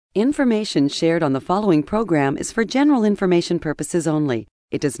Information shared on the following program is for general information purposes only.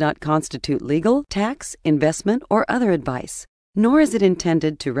 It does not constitute legal, tax, investment, or other advice, nor is it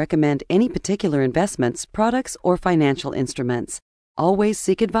intended to recommend any particular investments, products, or financial instruments. Always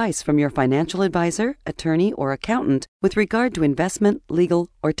seek advice from your financial advisor, attorney, or accountant with regard to investment, legal,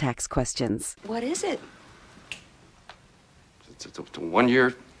 or tax questions. What is it? It's a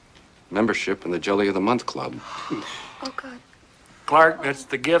 1-year membership in the Jelly of the Month Club. Oh, God. Clark, that's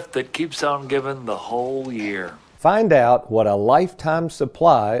the gift that keeps on giving the whole year. Find out what a lifetime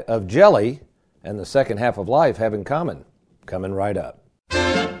supply of jelly and the second half of life have in common. Coming right up.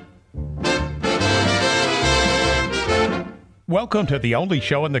 Welcome to the only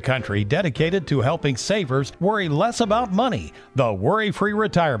show in the country dedicated to helping savers worry less about money, the Worry-Free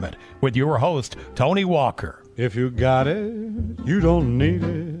Retirement, with your host, Tony Walker. If you got it, you don't need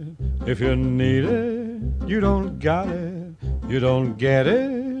it. If you need it, you don't got it. You don't get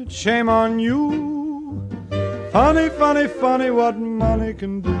it, shame on you. Funny, funny, funny what money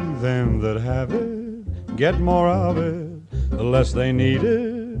can do. Them that have it get more of it. The less they need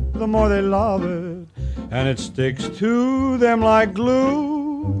it, the more they love it. And it sticks to them like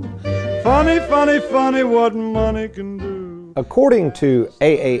glue. Funny, funny, funny what money can do. According to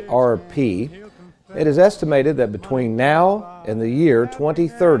AARP, it is estimated that between now and the year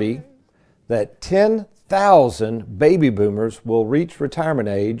 2030, that 10,000 baby boomers will reach retirement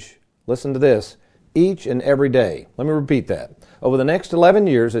age, listen to this, each and every day. Let me repeat that. Over the next 11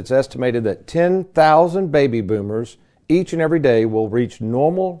 years, it's estimated that 10,000 baby boomers each and every day will reach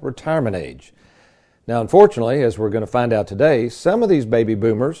normal retirement age. Now, unfortunately, as we're going to find out today, some of these baby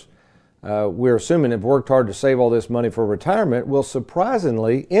boomers, we're assuming have worked hard to save all this money for retirement, will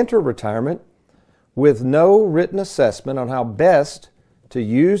surprisingly enter retirement with no written assessment on how best to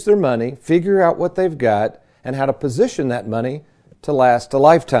use their money, figure out what they've got, and how to position that money to last a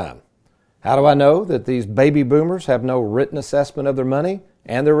lifetime. How do I know that these baby boomers have no written assessment of their money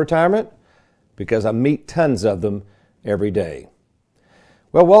and their retirement? Because I meet tons of them every day.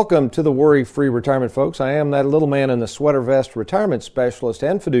 Well, welcome to the Worry-Free Retirement, folks. I am that little man in the sweater vest retirement specialist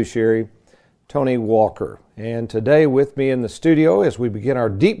and fiduciary, Tony Walker. And today with me in the studio as we begin our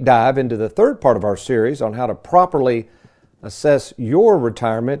deep dive into the third part of our series on how to properly assess your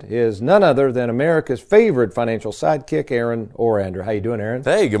retirement is none other than America's favorite financial sidekick, Aaron Orander. How you doing, Aaron?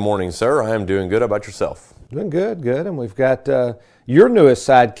 Hey, good morning, sir. I am doing good. How about yourself? Doing good, good. And we've got your newest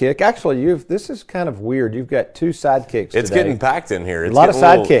sidekick. Actually, this is kind of weird. You've got two sidekicks It's today. getting packed in here. A lot of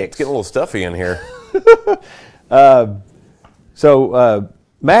sidekicks. It's getting a little stuffy in here.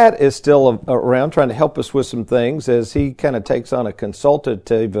 Matt is still around trying to help us with some things as he kind of takes on a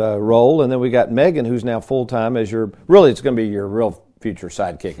consultative role. And then we got Megan, who's now full-time as really it's going to be your real future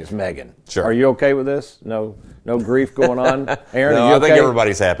sidekick is Megan. Sure. Are you okay with this? No grief going on? Aaron, No, are you okay? I think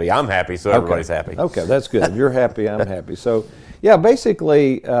everybody's happy. I'm happy, so everybody's happy. Okay, that's good. You're happy, I'm happy. So, yeah,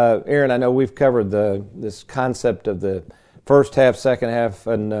 basically, Aaron, I know we've covered this concept of the first half, second half,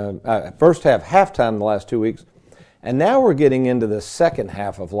 and first half, halftime the last 2 weeks. And now we're getting into the second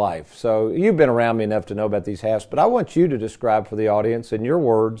half of life. So you've been around me enough to know about these halves, but I want you to describe for the audience, in your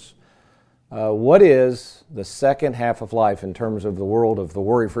words, what is the second half of life in terms of the world of the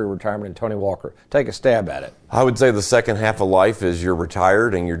Worry-Free Retirement and Tony Walker? Take a stab at it. I would say the second half of life is you're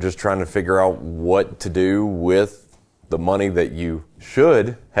retired and you're just trying to figure out what to do with the money that you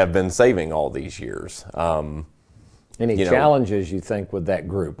should have been saving all these years. Any challenges you think with that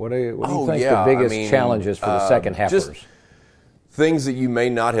group? What do you think the biggest challenges for the second halfers? Just things that you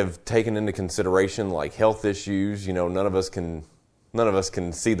may not have taken into consideration, like health issues. None of us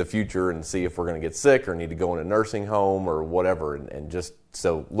can see the future and see if we're going to get sick or need to go in a nursing home or whatever. And just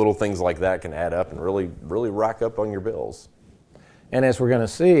so little things like that can add up and really, really rack up on your bills. And as we're going to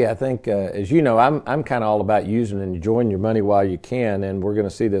see, I think, as you know, I'm kind of all about using and enjoying your money while you can, and we're going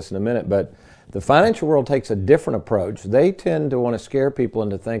to see this in a minute, but the financial world takes a different approach. They tend to want to scare people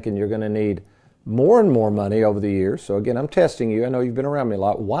into thinking you're going to need more and more money over the years. So again, I'm testing you. I know you've been around me a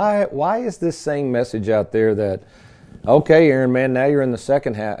lot. Why is this same message out there that, okay, Aaron, man, now you're in the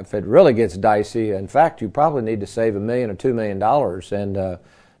second half. If it really gets dicey, in fact, you probably need to save $1 million or $2 million. And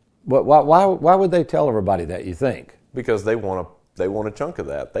why would they tell everybody that, you think? Because they want a chunk of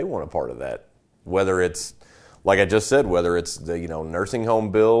that. They want a part of that. Whether it's, like I just said, whether it's the nursing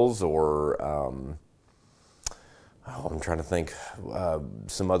home bills or I'm trying to think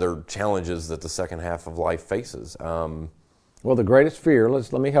some other challenges that the second half of life faces. Well, the greatest fear,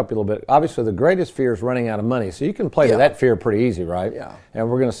 let me help you a little bit. Obviously, the greatest fear is running out of money. So you can play to that fear pretty easy, right? Yeah. And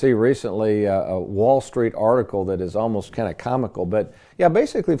we're going to see recently a Wall Street article that is almost kind of comical. But yeah,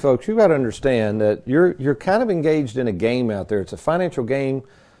 basically, folks, you've got to understand that you're kind of engaged in a game out there. It's a financial game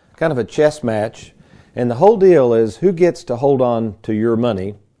kind of a chess match. And the whole deal is who gets to hold on to your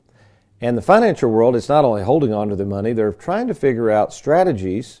money. And the financial world, it's not only holding on to the money, they're trying to figure out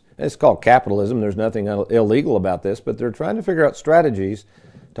strategies. It's called capitalism. There's nothing illegal about this, but they're trying to figure out strategies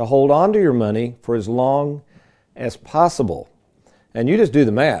to hold on to your money for as long as possible. And you just do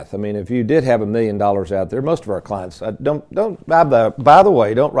the math. I mean, if you did have $1 million out there, most of our clients, by the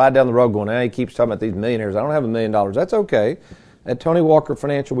way, don't ride down the road going, he keeps talking about these millionaires. I don't have $1 million. That's okay. At Tony Walker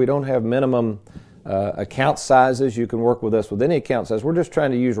Financial, we don't have minimum account sizes. You can work with us with any account size. We're just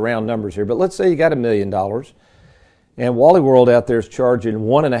trying to use round numbers here. But let's say you got $1 million, and Wally World out there is charging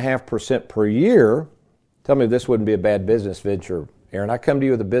 1.5% per year. Tell me if this wouldn't be a bad business venture, Aaron. I come to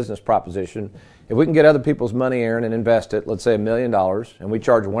you with a business proposition. If we can get other people's money, Aaron, and invest it, let's say $1 million, and we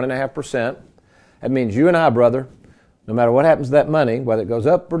charge 1.5%, that means you and I, brother, no matter what happens to that money, whether it goes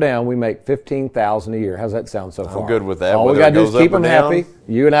up or down, we make $15,000 a year. How's that sound so far? I'm good with that. All we got to do is keep them happy.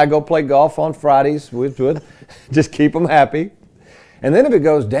 You and I go play golf on Fridays. We would just keep them happy. And then if it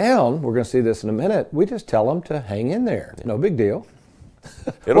goes down, we're going to see this in a minute, we just tell them to hang in there. No big deal.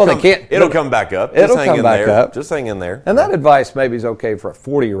 It'll come back up. It'll come back up. Just hang in there. And that advice maybe is okay for a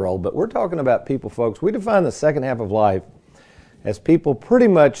 40-year-old, but we're talking about people, folks. We define the second half of life as people pretty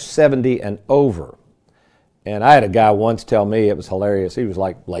much 70 and over. And I had a guy once tell me, it was hilarious, he was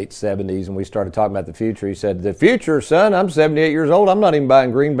like late 70s, and we started talking about the future. He said, the future, son, I'm 78 years old, I'm not even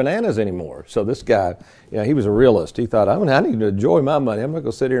buying green bananas anymore. So this guy, he was a realist. He thought, I need to enjoy my money. I'm not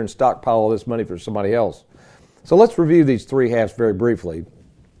going to sit here and stockpile all this money for somebody else. So let's review these three halves very briefly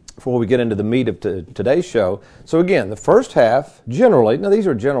before we get into the meat of today's show. So again, the first half, generally, now these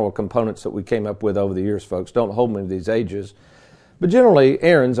are general components that we came up with over the years, folks. Don't hold me to these ages. But generally,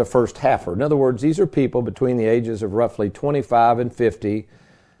 Aaron's a first halfer. In other words, these are people between the ages of roughly 25 and 50.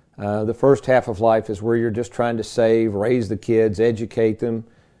 The first half of life is where you're just trying to save, raise the kids, educate them.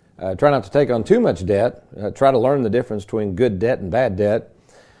 Try not to take on too much debt. Try to learn the difference between good debt and bad debt.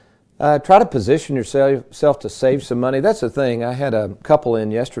 Try to position yourself to save some money. That's the thing. I had a couple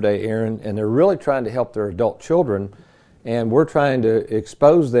in yesterday, Aaron, and they're really trying to help their adult children. And we're trying to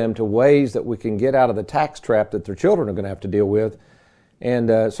expose them to ways that we can get out of the tax trap that their children are going to have to deal with.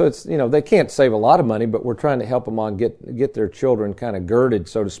 And so it's, they can't save a lot of money, but we're trying to help them on get their children kind of girded,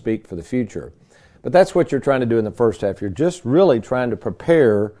 so to speak, for the future. But that's what you're trying to do in the first half. You're just really trying to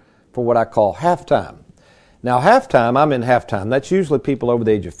prepare for what I call halftime. Now, halftime, I'm in halftime. That's usually people over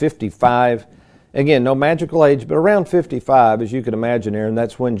the age of 55. Again, no magical age, but around 55, as you can imagine, Aaron,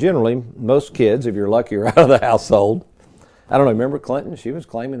 that's when generally most kids, if you're lucky, are out of the household. I don't know, remember Clinton? She was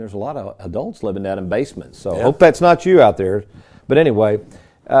claiming there's a lot of adults living down in basements. So I hope that's not you out there. But anyway,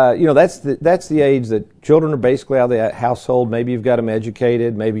 that's the age that children are basically out of the household. Maybe you've got them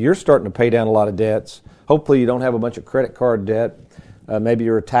educated. Maybe you're starting to pay down a lot of debts. Hopefully you don't have a bunch of credit card debt. Maybe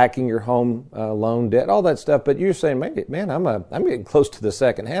you're attacking your home loan debt, all that stuff. But you're saying, man, I'm getting close to the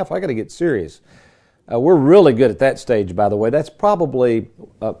second half. I got to get serious. We're really good at that stage, by the way. That's probably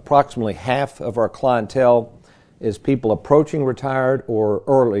approximately half of our clientele is people approaching retired or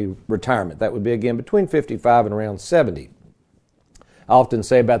early retirement. That would be, again, between 55 and around 70. I often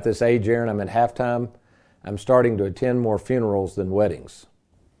say about this age, Aaron, I'm at halftime. I'm starting to attend more funerals than weddings.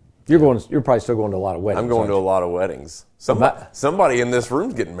 You're probably still going to a lot of weddings. I'm going to a lot of weddings. Somebody in this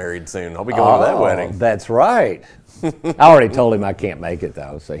room's getting married soon. I'll be going to that wedding. That's right. I already told him I can't make it,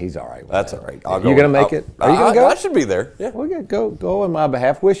 though, so he's all right with That's that. all right. You going to make it? Are you going to go? I should be there. Yeah. Well, yeah, go on my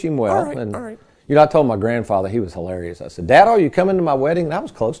behalf. Wish him well. All right. I told my grandfather, he was hilarious. I said, Dad, are you coming to my wedding? And I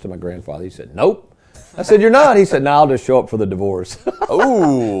was close to my grandfather. He said, nope. I said, you're not? He said, no, I'll just show up for the divorce.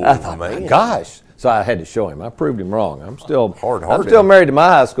 Oh, I thought, man. Gosh. So I had to show him. I proved him wrong. I'm still hard-hearted. Married to my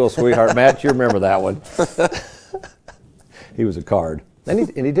high school sweetheart, Matt. You remember that one. He was a card. And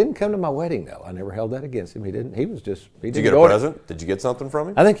he didn't come to my wedding, though. I never held that against him. He didn't. Did you get a present? Did you get something from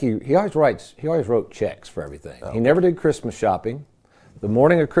him? I think he always wrote checks for everything. He never did Christmas shopping. The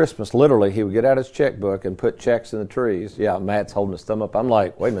morning of Christmas, literally, he would get out his checkbook and put checks in the trees. Yeah, Matt's holding his thumb up. I'm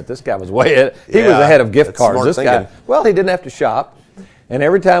like, wait a minute, this guy was way ahead. He was ahead of gift cards. This guy, well, he didn't have to shop. And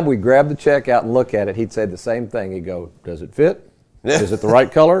every time we grab the check out and look at it, he'd say the same thing. He'd go, does it fit? Is it the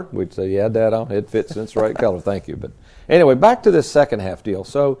right color? We'd say, yeah, Dad, it fits and it's the right color. Thank you. But anyway, back to this second half deal.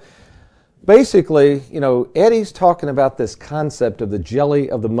 So basically, Eddie's talking about this concept of the Jelly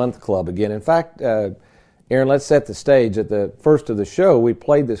of the Month Club again. In fact, Aaron, let's set the stage. At the first of the show, we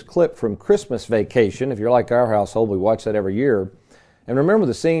played this clip from Christmas Vacation. If you're like our household, we watch that every year. And remember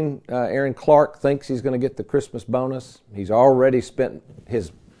the scene, Aaron Clark thinks he's going to get the Christmas bonus. He's already spent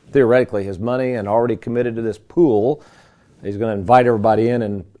theoretically his money and already committed to this pool. He's going to invite everybody in,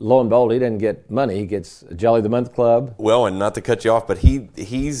 and lo and behold, he doesn't get money. He gets a Jelly of the Month Club. Well, and not to cut you off, but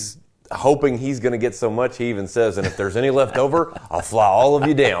he's hoping he's going to get so much, he even says, and if there's any left over, I'll fly all of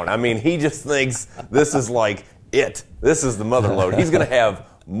you down. I mean, he just thinks this is like it. This is the mother load. He's going to have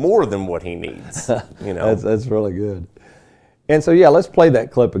more than what he needs. You know, that's really good. And so, yeah, let's play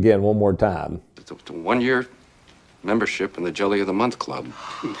that clip again one more time. It's a 1-year membership in the Jelly of the Month Club.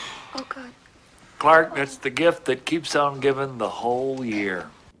 Oh, God. Clark, that's the gift that keeps on giving the whole year.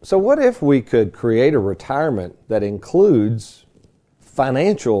 So what if we could create a retirement that includes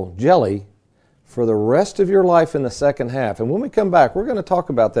financial jelly for the rest of your life in the second half? And when we come back, we're going to talk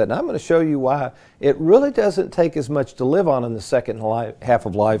about that, and I'm going to show you why it really doesn't take as much to live on in the second half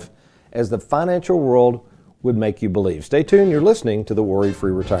of life as the financial world would make you believe. Stay tuned. You're listening to The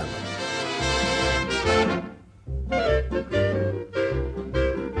Worry-Free Retirement.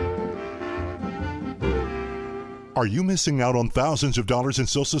 Are you missing out on thousands of dollars in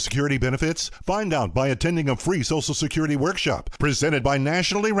Social Security benefits? Find out by attending a free Social Security workshop presented by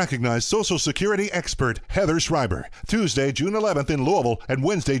nationally recognized Social Security expert Heather Schreiber. Tuesday, June 11th in Louisville and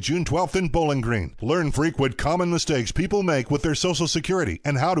Wednesday, June 12th in Bowling Green. Learn frequent common mistakes people make with their Social Security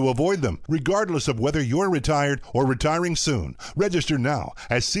and how to avoid them, regardless of whether you're retired or retiring soon. Register now,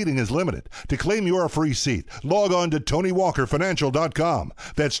 as seating is limited. To claim your free seat, log on to TonyWalkerFinancial.com.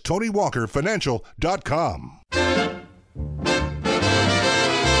 That's TonyWalkerFinancial.com.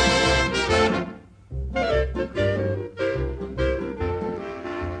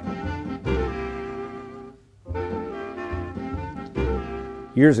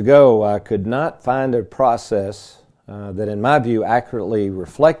 Years ago, I could not find a process that, in my view, accurately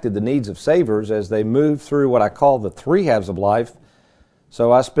reflected the needs of savers as they moved through what I call the three halves of life.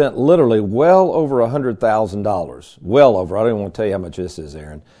 So I spent literally well over $100,000. Well over. I don't even want to tell you how much this is,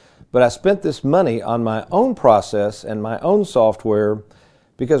 Aaron. But I spent this money on my own process and my own software,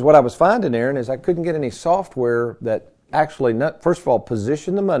 because what I was finding, Aaron, is I couldn't get any software that actually, first of all,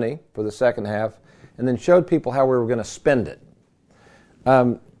 positioned the money for the second half and then showed people how we were going to spend it.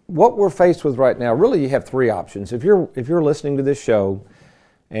 What we're faced with right now, really you have three options. If you're listening to this show,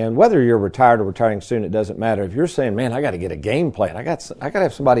 and whether you're retired or retiring soon, it doesn't matter. If you're saying, man, I got to get a game plan, I got to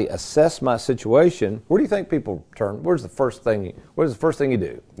have somebody assess my situation, where do you think people turn? What is the first thing you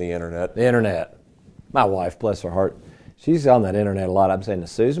do? The internet. The internet. My wife, bless her heart, she's on that internet a lot. I'm saying to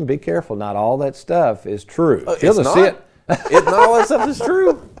Susan, be careful, not all that stuff is true. It's not? Not all that stuff is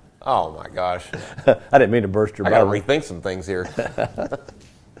true? Oh, my gosh. I didn't mean to burst your bubble. I got to rethink some things here.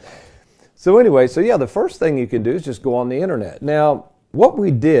 So anyway, the first thing you can do is just go on the internet. Now, what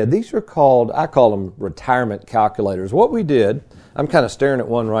we did, these are called, I call them retirement calculators. What we did, I'm kind of staring at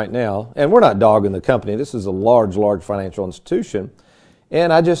one right now, and we're not dogging the company. This is a large financial institution.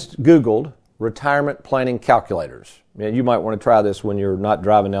 And I just Googled retirement planning calculators. And you might want to try this when you're not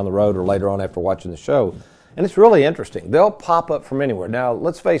driving down the road or later on after watching the show. And it's really interesting. They'll pop up from anywhere. Now,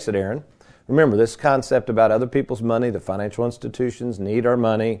 let's face it, Aaron. Remember, this concept about other people's money, the financial institutions need our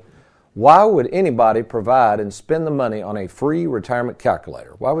money. Why would anybody provide and spend the money on a free retirement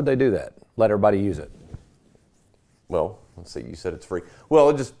calculator? Why would they do that? Let everybody use it. Well, let's see, you said it's free. Well,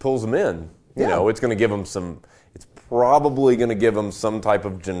 it just pulls them in. You know, it's going to give them it's probably going to give them some type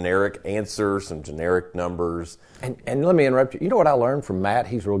of generic answer, some generic numbers. And let me interrupt you. You know what I learned from Matt?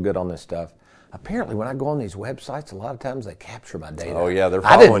 He's real good on this stuff. Apparently, when I go on these websites, a lot of times they capture my data. Oh, yeah, they're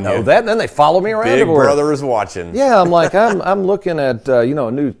following you. I didn't know that, and then they follow me around. Big Brother is watching. Yeah, I'm like, I'm looking at, a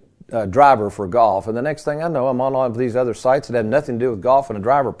new driver for golf, and the next thing I know, I'm on all of these other sites that have nothing to do with golf, and a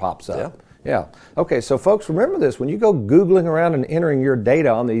driver pops up. Yeah. Okay, so folks, remember this. When you go Googling around and entering your data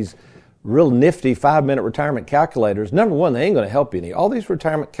on these real nifty 5-minute retirement calculators, number one, they ain't going to help you any. All these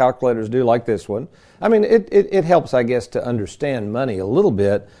retirement calculators do, like this one. I mean, it helps, I guess, to understand money a little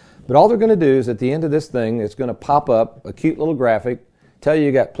bit, but all they're going to do is at the end of this thing, it's going to pop up a cute little graphic, tell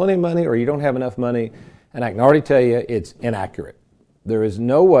you got plenty of money or you don't have enough money, and I can already tell you it's inaccurate. There is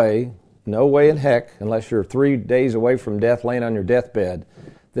no way in heck, unless you're 3 days away from death laying on your deathbed,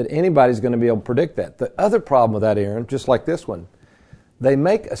 that anybody's going to be able to predict that. The other problem with that, Aaron, just like this one, they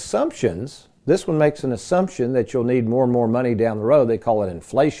make assumptions. This one makes an assumption that you'll need more and more money down the road. They call it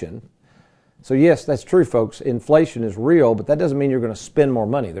inflation. So yes, that's true, folks. Inflation is real, but that doesn't mean you're going to spend more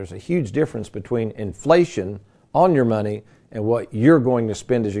money. There's a huge difference between inflation on your money and what you're going to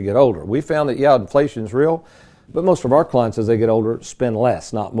spend as you get older. We found that, inflation is real, but most of our clients as they get older spend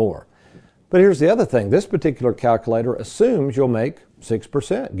less, not more. But here's the other thing. This particular calculator assumes you'll make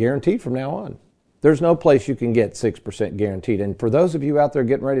 6% guaranteed from now on. There's no place you can get 6% guaranteed. And for those of you out there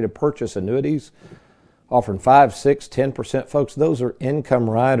getting ready to purchase annuities, offering 5, 6, 10%, folks, those are income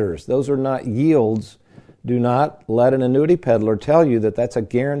riders. Those are not yields do not let an annuity peddler tell you that that's a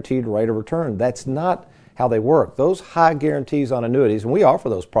guaranteed rate of return. That's not how they work. Those high guarantees on annuities, and we offer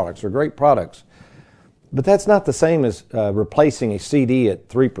those products, they're great products, but that's not the same as replacing a CD at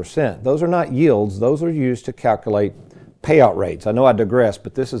 3%. Those are not yields. Those are used to calculate payout rates. I know I digress,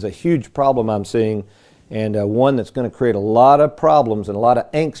 but this is a huge problem I'm seeing, and one that's going to create a lot of problems and a lot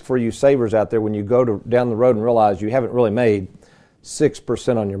of angst for you savers out there when you go down the road and realize you haven't really made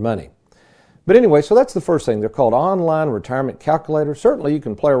 6% on your money. But anyway, so that's the first thing. They're called online retirement calculators. Certainly you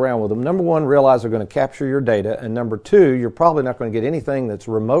can play around with them. Number one, realize they're going to capture your data. And number two, you're probably not going to get anything that's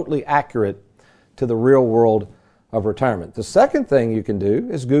remotely accurate to the real world of retirement. The second thing you can do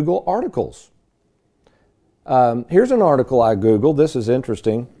is Google articles. Here's an article I Googled. This is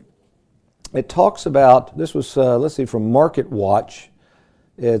interesting. It talks about, this was, let's see, from Market Watch.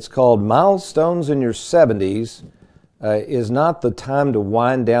 It's called Milestones in Your 70s. Is not the time to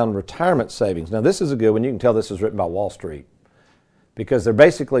wind down retirement savings. Now, this is a good one. You can tell this is written by Wall Street because they're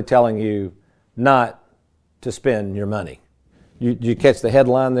basically telling you not to spend your money. Did you catch the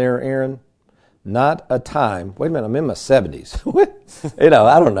headline there, Aaron? Not a time. Wait a minute, I'm in my 70s. I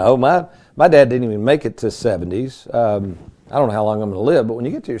don't know. My dad didn't even make it to 70s. I don't know how long I'm going to live, but when you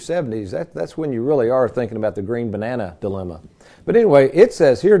get to your 70s, that's when you really are thinking about the green banana dilemma. But anyway, it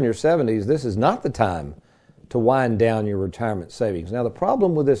says here in your 70s, this is not the time to wind down your retirement savings. Now, the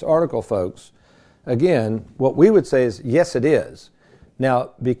problem with this article, folks, again, what we would say is, yes, it is.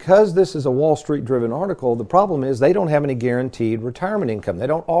 Now, because this is a Wall Street-driven article, the problem is they don't have any guaranteed retirement income. They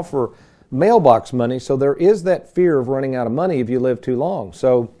don't offer mailbox money, so there is that fear of running out of money if you live too long.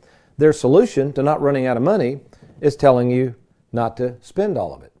 So their solution to not running out of money is telling you not to spend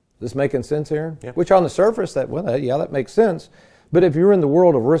all of it. Is this making sense, Aaron? Yeah. Which on the surface, that makes sense. But if you're in the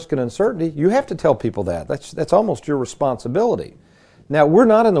world of risk and uncertainty, you have to tell people that. That's almost your responsibility. Now, we're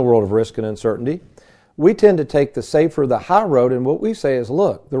not in the world of risk and uncertainty. We tend to take the safer, the high road, and what we say is,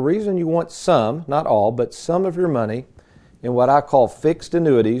 look, the reason you want some, not all, but some of your money in what I call fixed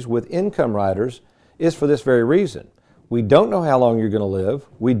annuities with income riders is for this very reason. We don't know how long you're going to live.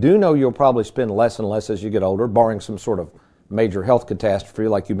 We do know you'll probably spend less and less as you get older, barring some sort of major health catastrophe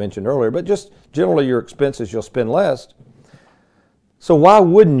like you mentioned earlier, but just generally your expenses, you'll spend less. So why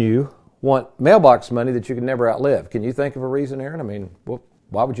wouldn't you want mailbox money that you can never outlive? Can you think of a reason, Aaron? I mean,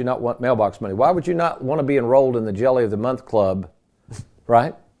 why would you not want mailbox money? Why would you not want to be enrolled in the Jelly of the Month Club,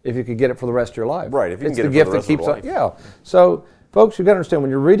 right? If you could get it for the rest of your life. Right, if you it's can get the it gift for the that rest keeps of on. life. Yeah. So, folks, you've got to understand,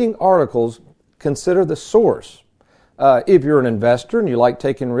 when you're reading articles, consider the source. If you're an investor and you like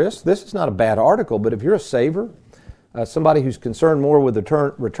taking risks, this is not a bad article, but if you're a saver, somebody who's concerned more with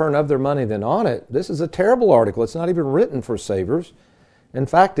the return of their money than on it, this is a terrible article. It's not even written for savers. In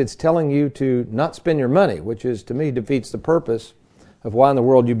fact, it's telling you to not spend your money, which is, to me, defeats the purpose of why in the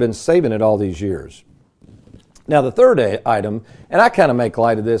world you've been saving it all these years. Now, the third item, and I kind of make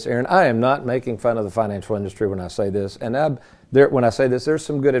light of this, Aaron, I am not making fun of the financial industry when I say this. And when I say this, there's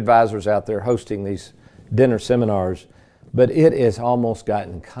some good advisors out there hosting these dinner seminars, but it has almost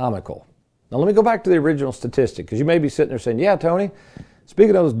gotten comical. Now, let me go back to the original statistic, because you may be sitting there saying, yeah, Tony,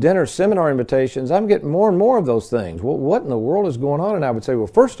 speaking of those dinner seminar invitations, I'm getting more and more of those things. Well, what in the world is going on? And I would say, well,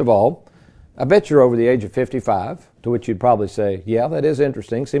 first of all, I bet you're over the age of 55, to which you'd probably say, yeah, that is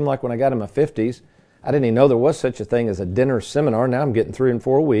interesting. Seemed like when I got in my 50s, I didn't even know there was such a thing as a dinner seminar. Now I'm getting 3 and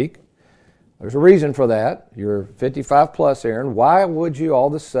 4 a week. There's a reason for that. You're 55 plus, Aaron. Why would you all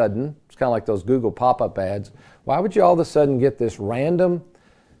of a sudden, it's kind of like those Google pop-up ads, why would you all of a sudden get this random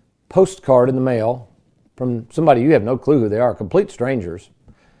postcard in the mail from somebody you have no clue who they are, complete strangers,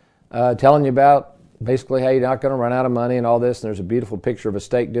 telling you about basically how you're not going to run out of money and all this, and there's a beautiful picture of a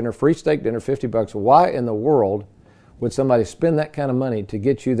steak dinner, free steak dinner, $50. Why in the world would somebody spend that kind of money to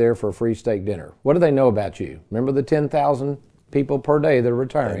get you there for a free steak dinner? What do they know about you? Remember the 10,000 people per day that are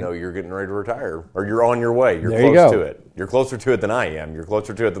retiring? They know you're getting ready to retire, or you're on your way. You're there you close go. to it. You're closer to it than I am. You're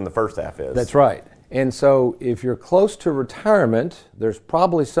closer to it than the first half is. That's right. And so if you're close to retirement, there's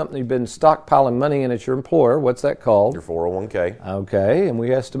probably something you've been stockpiling money in at your employer. What's that called? Your 401k. Okay, and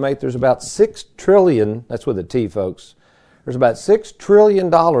we estimate there's about $6 trillion, that's with a T, folks. There's about $6 trillion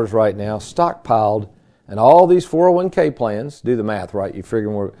right now stockpiled in all these 401k plans. Do the math, right? You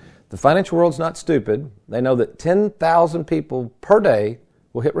figure the financial world's not stupid. They know that 10,000 people per day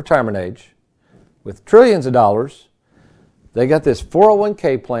will hit retirement age with trillions of dollars. They got this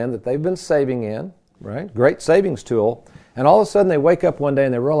 401k plan that they've been saving in. Right? Great savings tool. And all of a sudden they wake up one day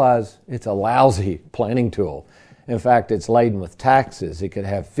and they realize it's a lousy planning tool. In fact, it's laden with taxes. It could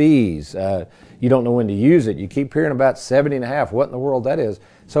have fees. You don't know when to use it. You keep hearing about 70 and a half. What in the world that is?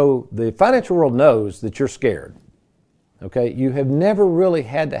 So the financial world knows that you're scared. Okay, you have never really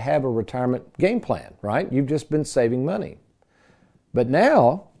had to have a retirement game plan, right? You've just been saving money. But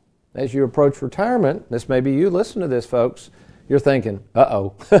now, as you approach retirement, this may be you, listen to this, folks, you're thinking,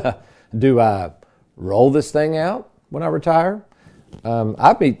 uh-oh, do I roll this thing out when I retire?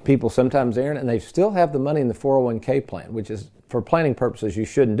 I meet people sometimes, Aaron, and they still have the money in the 401k plan, which is, for planning purposes, you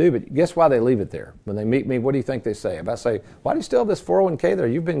shouldn't do, but guess why they leave it there? When they meet me, what do you think they say? If I say, why do you still have this 401k there?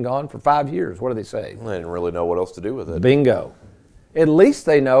 You've been gone for 5 years. What do they say? They didn't really know what else to do with it. Bingo. At least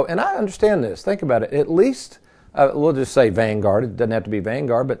they know, and I understand this. Think about it. At least, we'll just say Vanguard. It doesn't have to be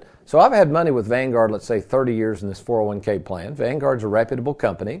Vanguard, but so I've had money with Vanguard, let's say 30 years in this 401k plan. Vanguard's a reputable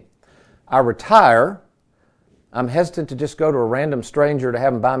company. I retire. I'm hesitant to just go to a random stranger to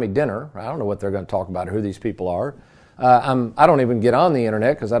have them buy me dinner. I don't know what they're going to talk about or who these people are. I don't even get on the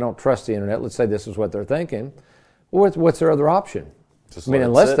internet because I don't trust the internet. Let's say this is what they're thinking. What's their other option? Just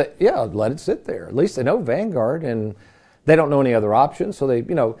let it sit there. At least they know Vanguard, and they don't know any other options. So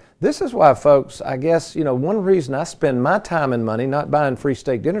this is why, folks, I guess, one reason I spend my time and money not buying free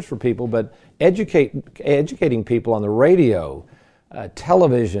steak dinners for people, but educating people on the radio,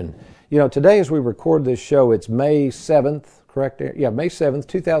 television. Today as we record this show, it's May 7th, correct? Yeah, May 7th,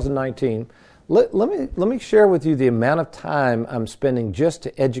 2019. Let me share with you the amount of time I'm spending just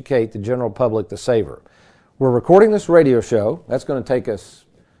to educate the general public, the saver. We're recording this radio show. That's going to take us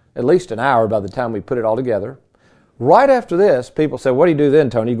at least an hour by the time we put it all together. Right after this, people say, what do you do then,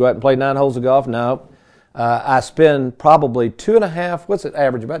 Tony? You go out and play 9 holes of golf? No. I spend probably 2.5, what's it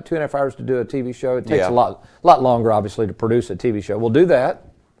average, about 2.5 hours to do a TV show. It takes a lot longer, obviously, to produce a TV show. We'll do that.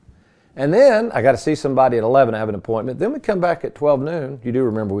 And then I got to see somebody at 11. I have an appointment. Then we come back at 12 noon. You do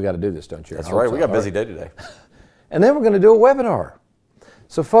remember we got to do this, don't you? That's right. We got a busy day today. And then we're going to do a webinar.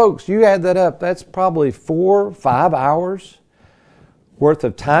 So, folks, you add that up. That's probably 4 or 5 hours worth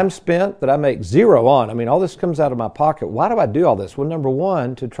of time spent that I make zero on. I mean, all this comes out of my pocket. Why do I do all this? Well, number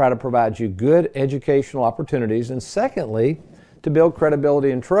one, to try to provide you good educational opportunities. And secondly, to build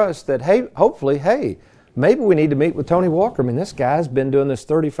credibility and trust that, hopefully, maybe we need to meet with Tony Walker. I mean, this guy's been doing this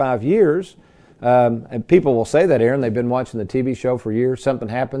 35 years. And people will say that, Aaron. They've been watching the TV show for years. Something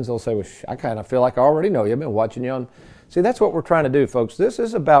happens, they'll say, well, I kind of feel like I already know you. I've been watching you on. See, that's what we're trying to do, folks. This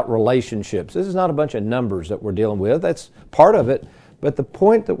is about relationships. This is not a bunch of numbers that we're dealing with. That's part of it. But the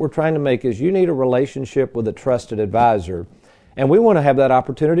point that we're trying to make is you need a relationship with a trusted advisor. And we want to have that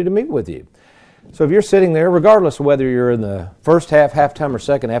opportunity to meet with you. So if you're sitting there, regardless of whether you're in the first half, halftime, or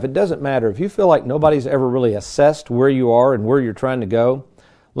second half, it doesn't matter. If you feel like nobody's ever really assessed where you are and where you're trying to go,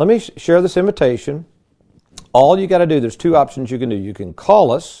 let me share this invitation. All you got to do, there's 2 options you can do. You can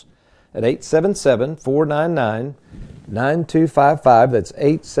call us at 877-499-9255. That's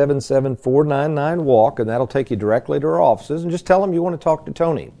 877-499-WALK, and that'll take you directly to our offices. And just tell them you want to talk to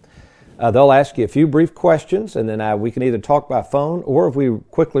Tony. They'll ask you a few brief questions, and then we can either talk by phone, or if we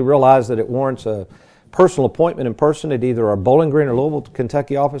quickly realize that it warrants a personal appointment in person at either our Bowling Green or Louisville,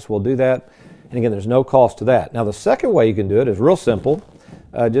 Kentucky office, we'll do that. And again, there's no cost to that. Now, the second way you can do it is real simple.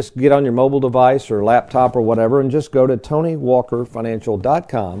 Just get on your mobile device or laptop or whatever, and just go to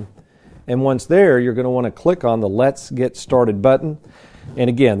TonyWalkerFinancial.com. And once there, you're going to want to click on the Let's Get Started button. And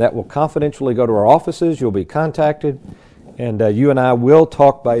again, that will confidentially go to our offices. You'll be contacted. And you and I will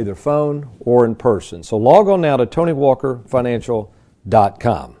talk by either phone or in person. So log on now to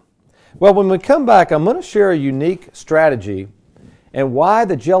TonyWalkerFinancial.com. Well, when we come back, I'm going to share a unique strategy and why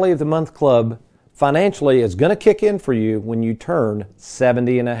the Jelly of the Month Club financially is going to kick in for you when you turn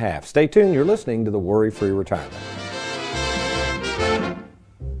 70 and a half. Stay tuned. You're listening to the Worry-Free Retirement.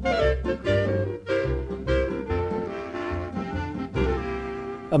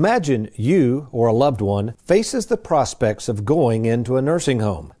 Imagine you or a loved one faces the prospects of going into a nursing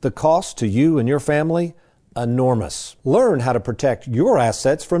home. The cost to you and your family? Enormous. Learn how to protect your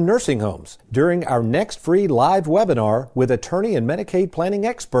assets from nursing homes during our next free live webinar with attorney and Medicaid planning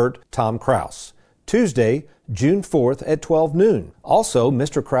expert Tom Kraus. Tuesday, June 4th at 12 noon. Also,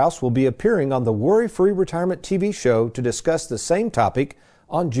 Mr. Kraus will be appearing on the Worry-Free Retirement TV show to discuss the same topic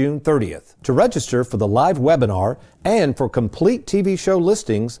on June 30th. To register for the live webinar and for complete TV show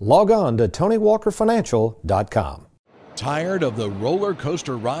listings, log on to TonyWalkerFinancial.com. Tired of the roller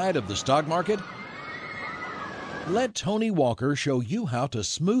coaster ride of the stock market? Let Tony Walker show you how to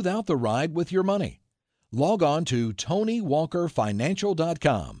smooth out the ride with your money. Log on to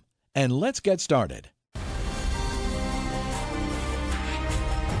TonyWalkerFinancial.com and let's get started.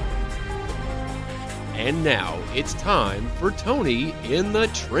 And now it's time for Tony in the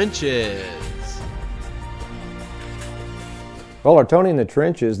Trenches. Well, our Tony in the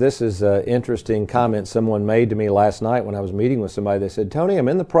Trenches, this is an interesting comment someone made to me last night when I was meeting with somebody. They said, Tony, I'm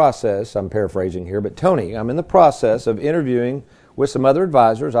in the process, I'm paraphrasing here, but Tony, I'm in the process of interviewing with some other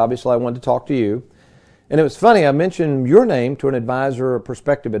advisors. Obviously, I wanted to talk to you. And it was funny, I mentioned your name to an advisor, a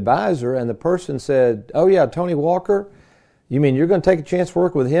prospective advisor, and the person said, oh yeah, Tony Walker, you mean you're going to take a chance to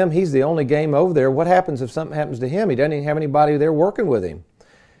work with him? He's the only game over there. What happens if something happens to him? He doesn't even have anybody there working with him.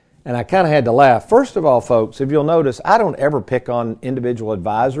 And I kind of had to laugh. First of all, folks, if you'll notice, I don't ever pick on individual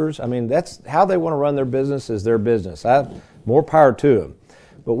advisors. I mean, that's how they want to run their business is their business. More power to them.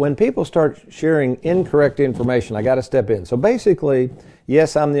 But when people start sharing incorrect information, I got to step in. So basically,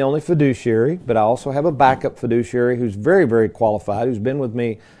 yes, I'm the only fiduciary, but I also have a backup fiduciary who's very, very qualified, who's been with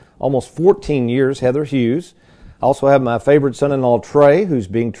me almost 14 years, Heather Hughes. I also have my favorite son-in-law, Trey, who's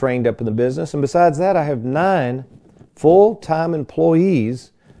being trained up in the business. And besides that, I have 9 full-time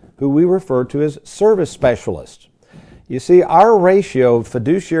employees who we refer to as service specialists. You see, our ratio of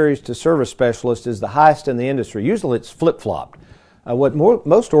fiduciaries to service specialists is the highest in the industry. Usually it's flip-flopped. What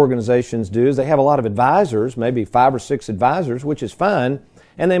most organizations do is they have a lot of advisors, maybe 5 or 6 advisors, which is fine,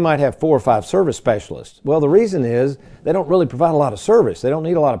 and they might have 4 or 5 service specialists. Well, the reason is they don't really provide a lot of service. They don't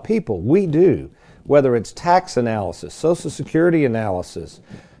need a lot of people. We do, whether it's tax analysis, Social Security analysis,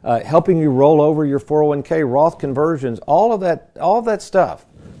 helping you roll over your 401k, Roth conversions, all of that stuff.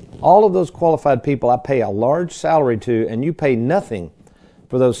 All of those qualified people I pay a large salary to, and you pay nothing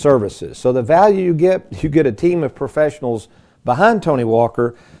for those services. So the value you get a team of professionals behind Tony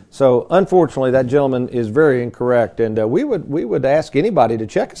Walker. So unfortunately, that gentleman is very incorrect, and we would ask anybody to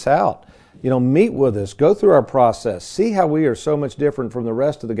check us out. You know, meet with us, go through our process, see how we are so much different from the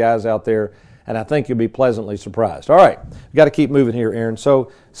rest of the guys out there, and I think you'll be pleasantly surprised. All right, we've got to keep moving here, Aaron.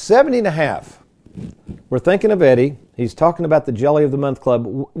 So 70.5. We're thinking of Eddie. He's talking about the Jelly of the Month Club.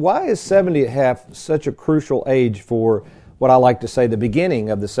 Why is 70.5 such a crucial age for what I like to say the beginning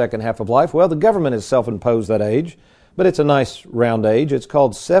of the second half of life? Well, the government has self-imposed that age, but it's a nice round age. It's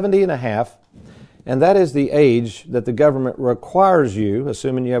called 70.5, and that is the age that the government requires you,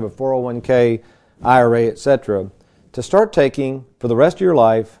 assuming you have a 401k, IRA, etc., to start taking, for the rest of your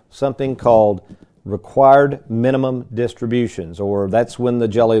life, something called required minimum distributions, or that's when the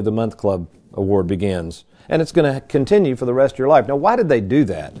Jelly of the Month Club award begins. And it's going to continue for the rest of your life. Now, why did they do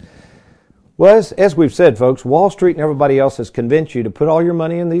that? Well, as we've said, folks, Wall Street and everybody else has convinced you to put all your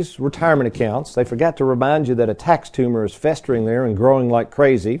money in these retirement accounts. They forgot to remind you that a tax tumor is festering there and growing like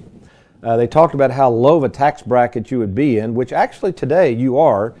crazy. They talked about how low of a tax bracket you would be in, which actually today you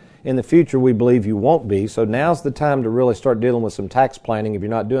are. In the future, we believe you won't be. So now's the time to really start dealing with some tax planning. If you're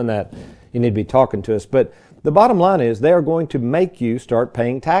not doing that, you need to be talking to us. But the bottom line is they are going to make you start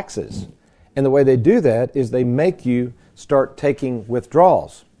paying taxes. And the way they do that is they make you start taking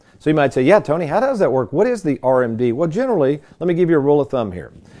withdrawals. So you might say, yeah, Tony, how does that work? What is the RMD? Well, generally, let me give you a rule of thumb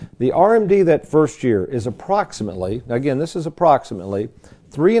here. The RMD that first year is approximately, again, this is approximately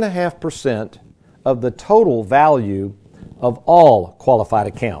 3.5% of the total value of all qualified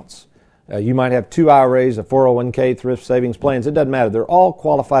accounts. You might have 2 IRAs, a 401k, thrift savings plans. It doesn't matter. They're all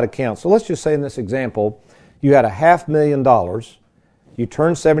qualified accounts. So let's just say in this example, you had $500,000. You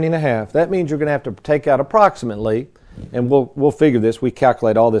turn 70.5. That means you're going to have to take out approximately, and we'll figure this. We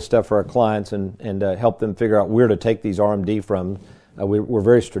calculate all this stuff for our clients and help them figure out where to take these RMD from. We're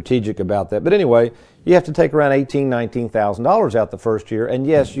very strategic about that. But anyway, you have to take around $18,000, $19,000 out the first year, and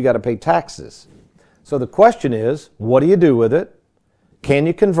yes, you got to pay taxes. So the question is, what do you do with it? Can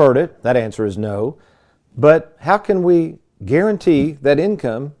you convert it? That answer is no. But how can we guarantee that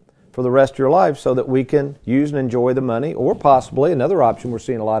income for the rest of your life so that we can use and enjoy the money, or possibly another option we're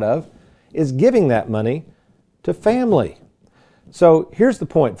seeing a lot of is giving that money to family. So here's the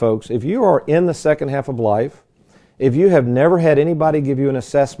point, folks. If you are in the second half of life, if you have never had anybody give you an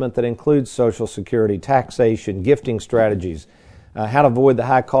assessment that includes Social Security, taxation, gifting strategies, how to avoid the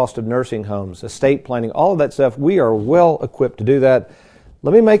high cost of nursing homes, estate planning, all of that stuff, we are well equipped to do that.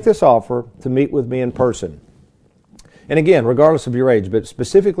 Let me make this offer to meet with me in person. And again, regardless of your age, but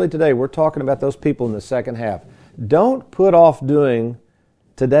specifically today, we're talking about those people in the second half. Don't put off doing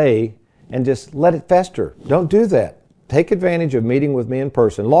today and just let it fester. Don't do that. Take advantage of meeting with me in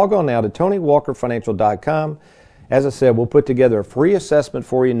person. Log on now to TonyWalkerFinancial.com. As I said, we'll put together a free assessment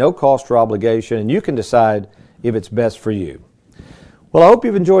for you, no cost or obligation, and you can decide if it's best for you. Well, I hope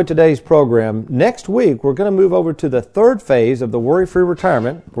you've enjoyed today's program. Next week, we're going to move over to the third phase of the worry-free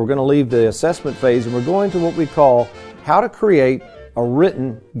retirement. We're going to leave the assessment phase, and we're going to what we call how to create a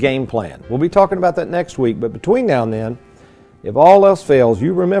written game plan. We'll be talking about that next week, but between now and then, if all else fails,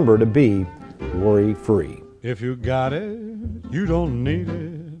 you remember to be worry-free. If you got it, you don't need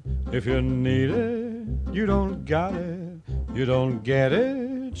it. If you need it, you don't got it. You don't get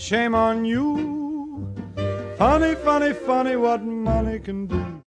it, shame on you. Funny, funny, funny what money can do.